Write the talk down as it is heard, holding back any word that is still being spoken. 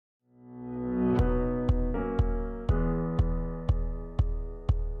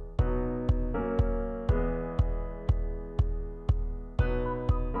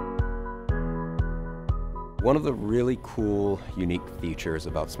One of the really cool, unique features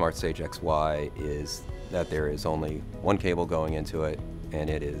about SmartStage XY is that there is only one cable going into it,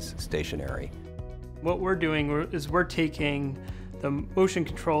 and it is stationary. What we're doing is we're taking the motion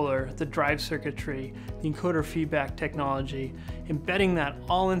controller, the drive circuitry, the encoder feedback technology, embedding that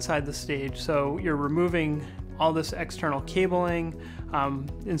all inside the stage. So you're removing all this external cabling.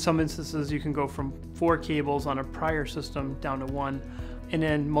 In some instances, you can go from 4 cables on a prior system down to 1, and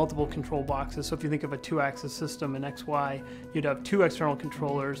then multiple control boxes. So if you think of a 2-axis system in XY, you'd have 2 external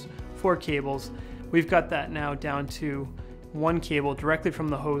controllers, 4 cables. We've got that now down to 1 cable directly from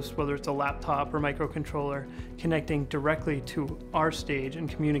the host, whether it's a laptop or microcontroller, connecting directly to our stage and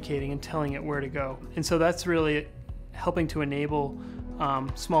communicating and telling it where to go. And so that's really helping to enable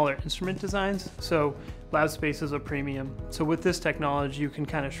smaller instrument designs. So lab space is a premium. So with this technology, you can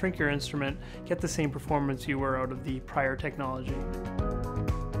kind of shrink your instrument, get the same performance you were out of the prior technology.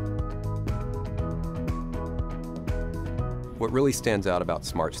 What really stands out about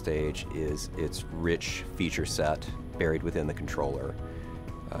SmartStage is its rich feature set buried within the controller.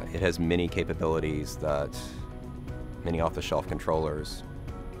 It has many capabilities that many off-the-shelf controllers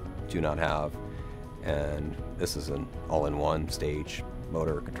do not have, and this is an all-in-one stage,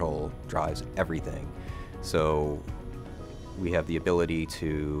 motor, control, drives, everything. So we have the ability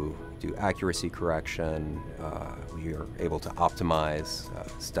to do accuracy correction. We are able to optimize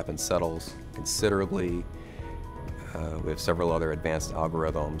step and settles considerably. We have several other advanced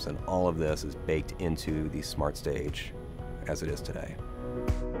algorithms, and all of this is baked into the SmartStage as it is today.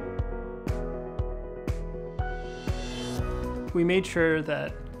 We made sure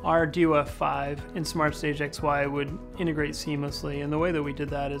that our DOF5 and SmartStage XY would integrate seamlessly, and the way that we did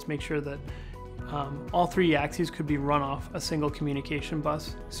that is make sure that all 3 axes could be run off a single communication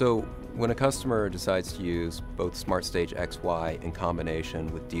bus. So when a customer decides to use both SmartStage XY in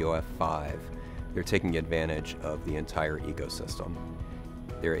combination with DOF5, they're taking advantage of the entire ecosystem.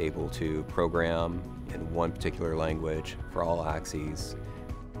 They're able to program in one particular language for all axes.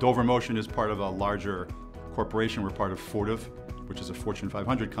 Dover Motion is part of a larger corporation. We're part of Fortive, which is a Fortune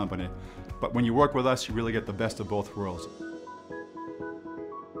 500 company. But when you work with us, you really get the best of both worlds.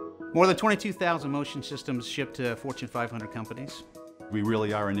 More than 22,000 motion systems shipped to Fortune 500 companies. We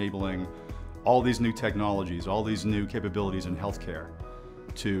really are enabling all these new technologies, all these new capabilities in healthcare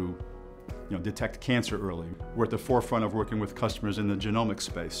to detect cancer early. We're at the forefront of working with customers in the genomic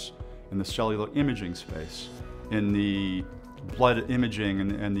space, in the cellular imaging space, in the blood imaging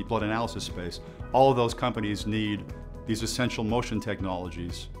and the blood analysis space. All of those companies need these essential motion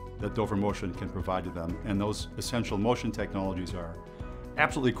technologies that Dover Motion can provide to them. And those essential motion technologies are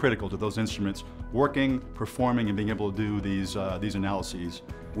absolutely critical to those instruments working, performing, and being able to do these analyses.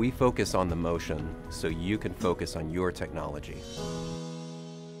 We focus on the motion so you can focus on your technology.